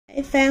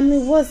Hey family,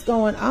 what's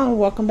going on?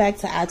 Welcome back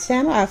to our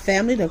channel, our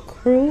family, the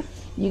crew.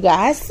 You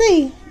guys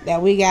see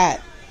that we got,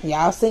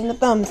 y'all seen the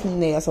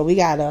thumbnail, so we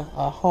got a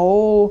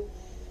whole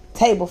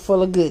table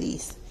full of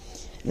goodies.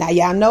 Now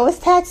y'all know it's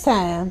tax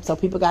time, so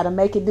people got to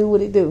make it do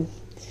what it do.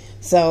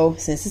 So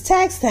since it's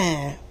tax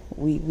time,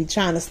 we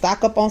trying to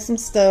stock up on some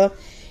stuff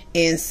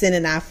and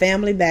sending our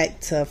family back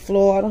to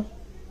Florida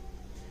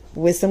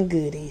with some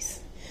goodies.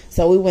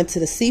 So we went to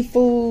the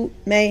seafood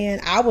man,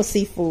 our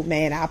seafood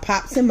man, our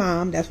pops and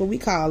mom, that's what we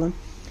call them.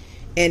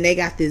 And they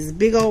got this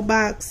big old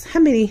box. How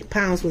many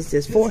pounds was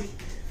this? 15.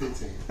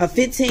 A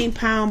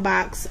 15-pound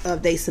box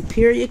of their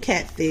superior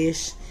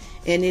catfish.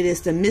 And it is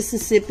the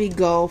Mississippi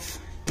Gulf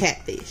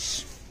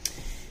catfish.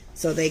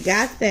 So they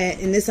got that,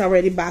 and it's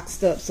already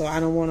boxed up, so I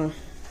don't want to.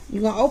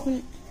 You going to open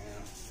it?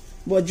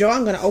 Well,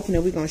 Jordan going to open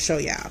it. We're going to show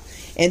y'all.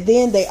 And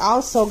then they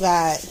also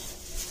got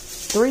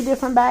 3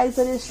 different bags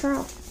of this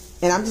shrimp.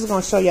 And I'm just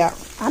going to show y'all.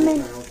 I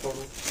mean,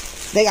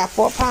 they got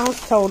 4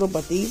 pounds total,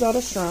 but these are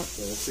the shrimp.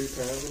 So 2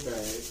 pounds a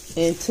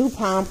bag. And 2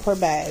 pounds per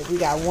bag. We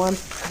got 1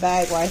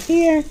 bag right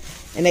here,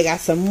 and they got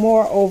some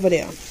more over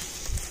there.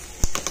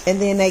 And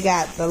then they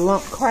got the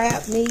lump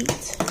crab meat.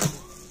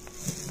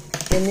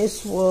 And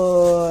this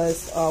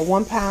was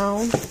 1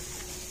 pound.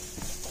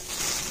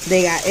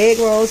 They got egg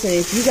rolls. And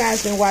if you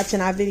guys been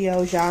watching our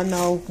videos, y'all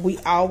know we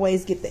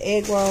always get the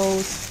egg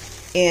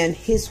rolls. And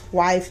his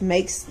wife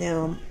makes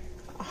them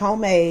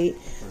homemade.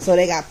 So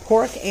they got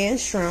pork and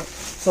shrimp.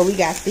 So we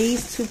got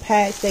these 2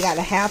 packs. They got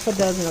a half a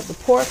dozen of the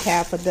pork,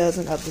 half a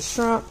dozen of the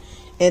shrimp,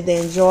 and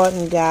then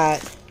Jordan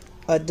got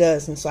a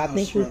dozen. So I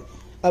think shrimp.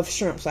 Of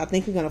shrimp. So I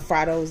think we're gonna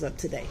fry those up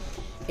today.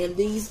 And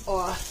these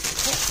are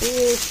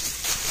catfish.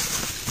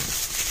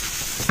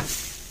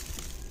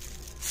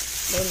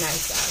 They're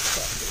nice size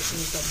catfish.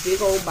 And it's a big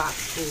old box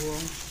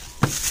full.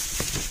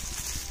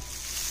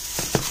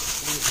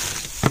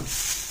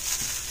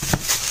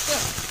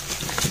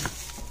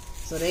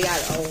 So they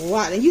got a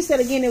lot. And you said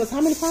again it was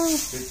how many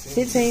pounds?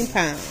 15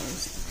 pounds.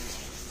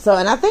 So,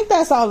 and I think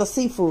that's all the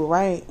seafood,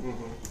 right?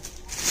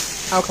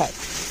 Mm-hmm. Okay.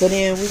 So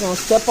then we're going to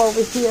step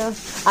over here.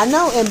 I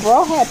know, and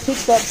bro had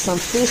picked up some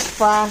fish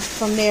fry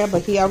from there,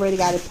 but he already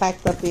got it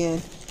packed up in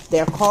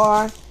their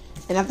car.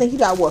 And I think he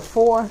got, what,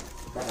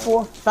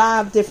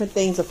 5 different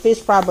things of fish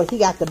fry, but he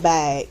got the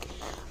bag.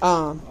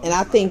 And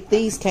I think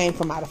these came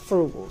from out of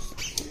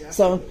Frugals.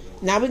 So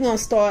now we're going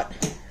to start,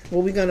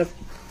 well, we're going to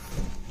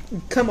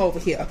come over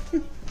here.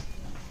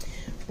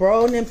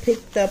 Bro then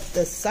picked up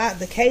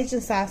the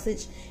Cajun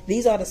sausage.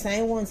 These are the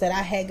same ones that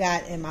I had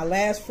got in my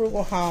last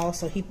frugal haul.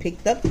 So he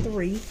picked up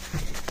 3.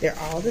 They're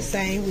all the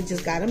same. We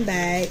just got them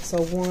bagged.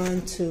 So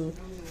 1, 2,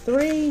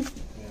 3.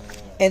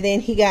 And then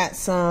he got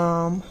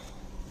some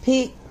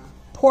pig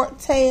pork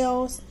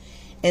tails,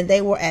 and they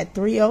were at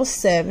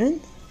 $3.07.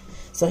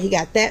 So he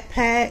got that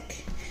pack.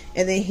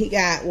 And then he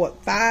got,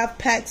 what, 5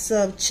 packs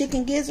of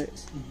chicken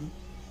gizzards. Mm-hmm.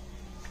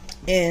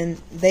 And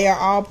they are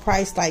all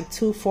priced like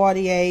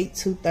 $2.48,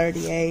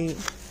 $2.38,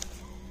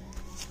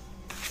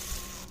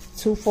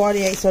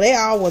 $2.48. So they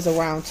all was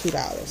around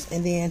 $2.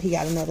 And then he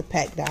got another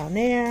pack down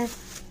there.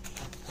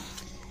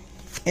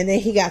 And then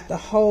he got the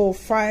whole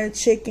fried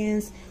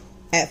chickens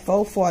at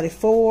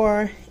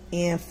 $4.44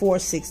 and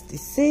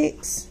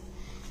 $4.66.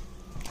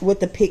 With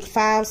the pick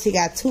 5s, he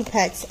got 2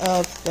 packs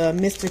of the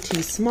Mr.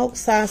 T smoked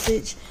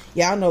sausage.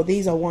 Y'all know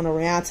these are one of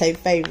Riante's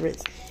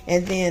favorites.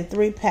 And then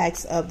 3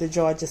 packs of the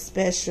Georgia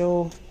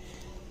Special,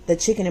 the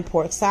chicken and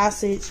pork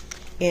sausage,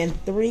 and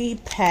 3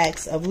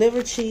 packs of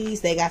liver cheese.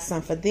 They got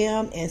some for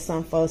them and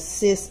some for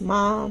sis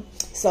mom.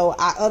 So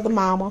our other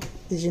mama,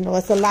 did you know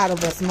it's a lot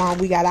of us, mom?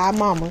 We got our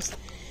mamas.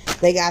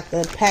 They got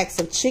the packs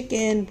of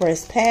chicken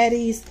breast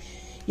patties.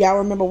 Y'all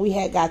remember we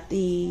had got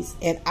these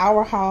in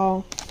our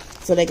haul.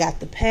 So they got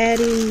the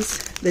patties,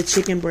 the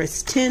chicken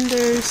breast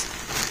tenders,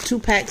 2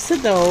 packs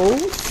of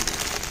those.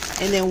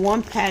 And then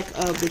 1 pack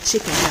of the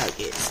chicken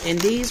nuggets. And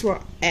these were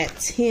at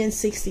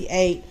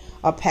 $10.68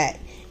 a pack.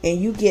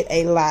 And you get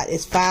a lot.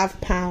 It's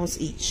 5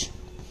 pounds each.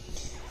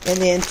 And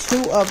then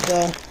 2 of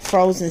the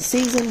frozen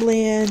season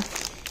blend.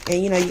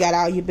 And you know, you got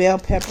all your bell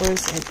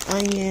peppers and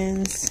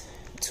onions.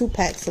 2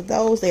 packs of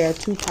those. They are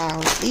 2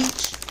 pounds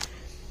each.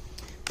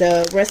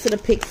 The rest of the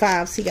pick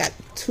 5s, he got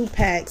 2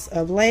 packs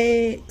of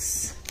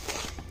legs.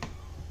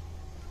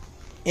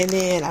 And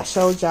then I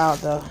showed y'all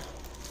the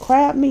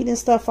crab meat and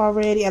stuff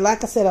already. And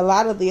like I said, a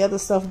lot of the other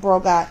stuff bro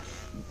got,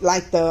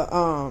 like the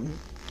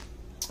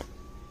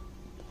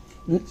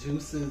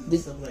juices and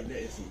stuff like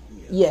that.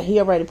 Yeah, he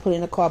already put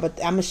in the car, but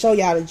I'm gonna show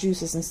y'all the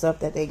juices and stuff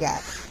that they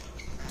got.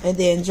 And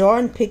then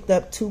Jordan picked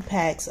up 2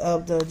 packs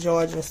of the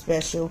Georgia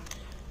Special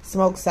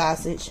smoked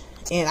sausage,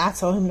 and I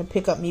told him to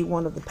pick up me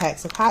 1 of the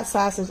packs of hot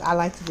sausage. I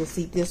like to just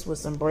eat this with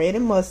some bread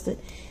and mustard.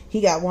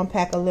 He got 1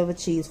 pack of liver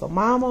cheese for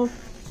mama.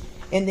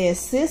 And then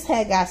sis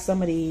had got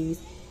some of these,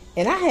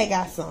 and I had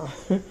got some.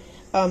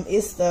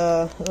 It's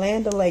the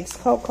Land O'Lakes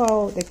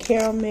cocoa, the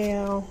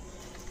caramel,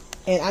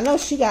 and I know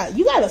you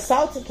got a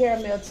salted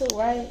caramel too,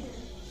 right?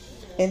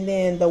 And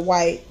then the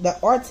white, the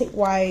Arctic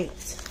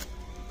white,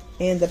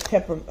 and the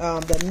pepper,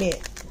 the mint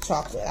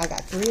chocolate. I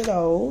got 3 of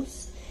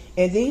those.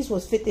 And these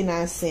was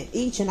 59 cents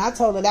each. And I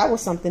told her that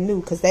was something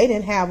new because they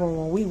didn't have them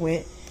when we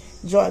went.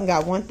 Jordan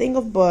got 1 thing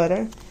of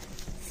butter,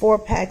 4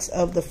 packs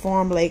of the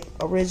Farmland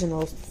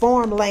original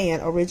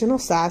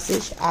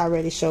sausage. I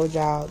already showed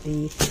y'all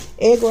the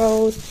egg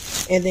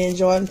rolls. And then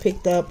Jordan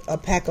picked up a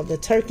pack of the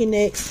turkey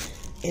necks,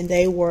 and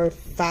they were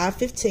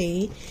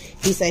 $5.15.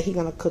 He said he's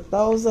gonna cook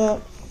those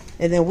up.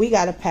 And then we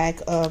got a pack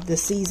of the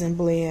seasoned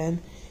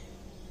blend.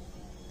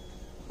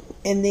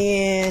 And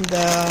then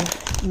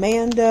the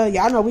Manda,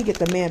 y'all know we get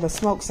the Manda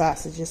smoked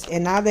sausages.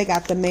 And now they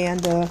got the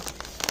Manda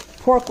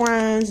pork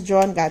rinds.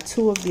 Jordan got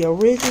 2 of the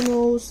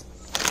originals,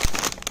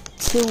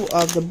 2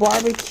 of the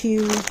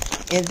barbecue,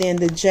 and then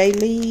the J.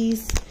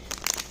 Lee's.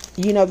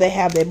 You know, they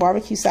have their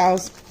barbecue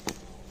sauce.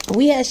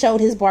 We had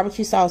showed his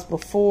barbecue sauce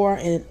before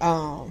in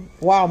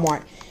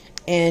Walmart.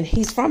 And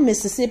he's from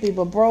Mississippi,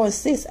 but bro and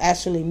sis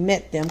actually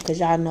met them because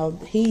y'all know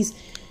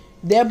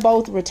they're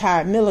both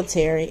retired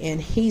military,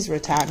 and he's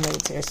retired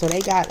military, so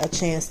they got a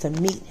chance to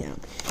meet him.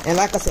 And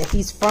like I said,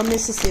 he's from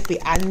Mississippi.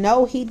 I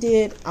know he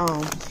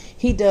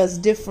does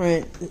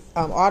different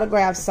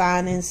autograph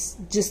signings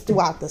just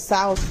throughout the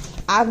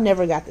South. I've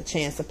never got the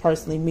chance to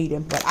personally meet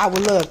him, but I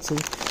would love to.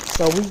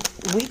 So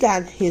we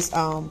got his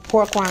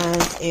pork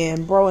rinds,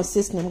 and bro and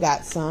sis them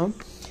got some.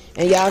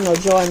 And y'all know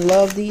Jordan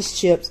loved these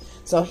chips.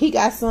 So he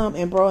got some,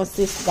 and bro and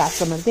sis got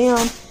some of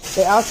them.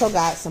 They also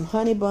got some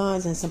honey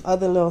buns and some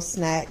other little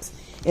snacks.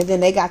 And then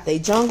they got their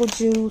jungle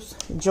juice.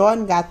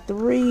 Jordan got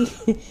 3.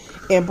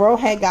 And bro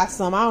had got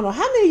some. I don't know.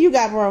 How many you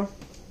got, bro?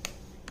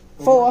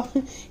 4.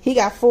 He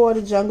got 4 of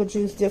the jungle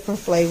juice,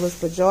 different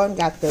flavors. But Jordan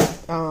got the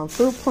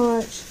fruit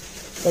punch,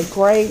 the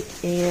grape,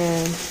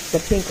 and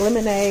the pink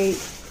lemonade.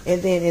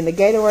 And then in the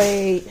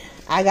Gatorade,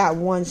 I got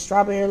 1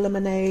 strawberry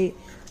lemonade.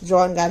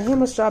 Jordan got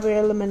him a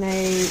strawberry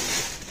lemonade,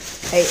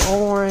 a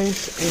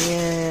orange,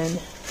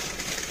 and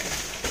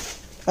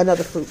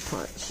another fruit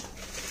punch.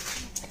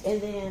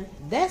 And then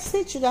that's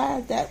it, you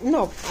guys.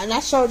 And I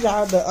showed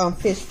y'all the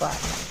fish fry,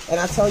 and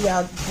I told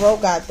y'all bro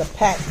got the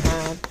pack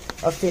kind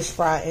of fish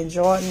fry, and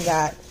Jordan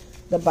got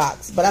the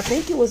box. But I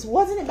think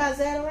wasn't it by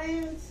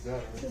Zatarain's?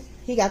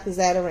 He got the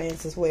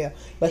Zatarain's as well,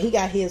 but he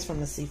got his from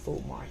the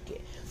seafood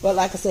market. But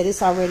like I said,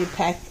 it's already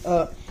packed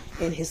up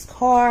in his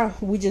car.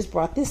 We just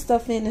brought this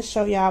stuff in to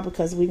show y'all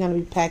because we're going to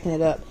be packing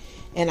it up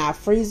in our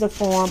freezer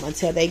form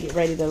until they get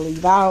ready to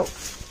leave out.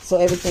 So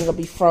everything will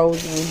be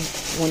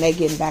frozen when they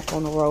get back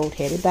on the road,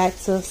 headed back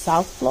to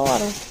South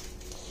Florida.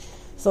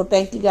 So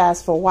thank you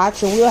guys for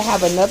watching. We'll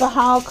have another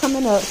haul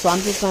coming up. So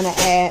I'm just going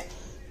to add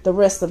the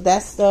rest of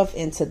that stuff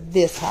into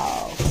this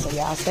haul. So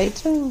y'all stay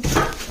tuned.